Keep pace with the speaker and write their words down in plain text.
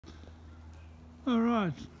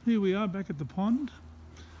Alright, here we are back at the pond.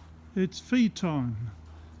 It's feed time.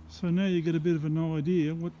 So now you get a bit of an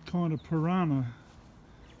idea what kind of piranha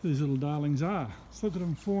these little darlings are. Let's look at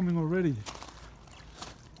them forming already.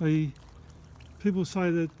 People say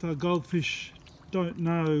that goldfish don't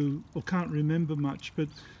know or can't remember much, but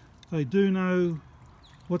they do know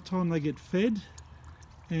what time they get fed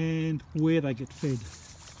and where they get fed.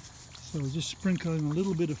 So we're just sprinkling a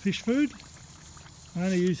little bit of fish food.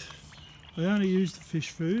 I only use the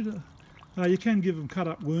fish food. You can give them cut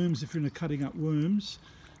up worms if you're into cutting up worms.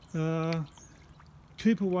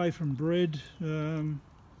 Keep away from bread.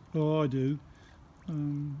 I do.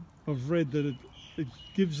 I've read that it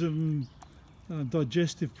gives them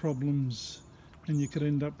digestive problems and you could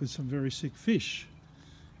end up with some very sick fish.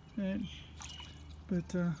 And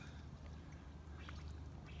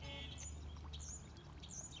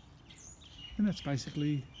that's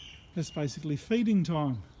basically feeding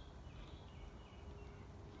time.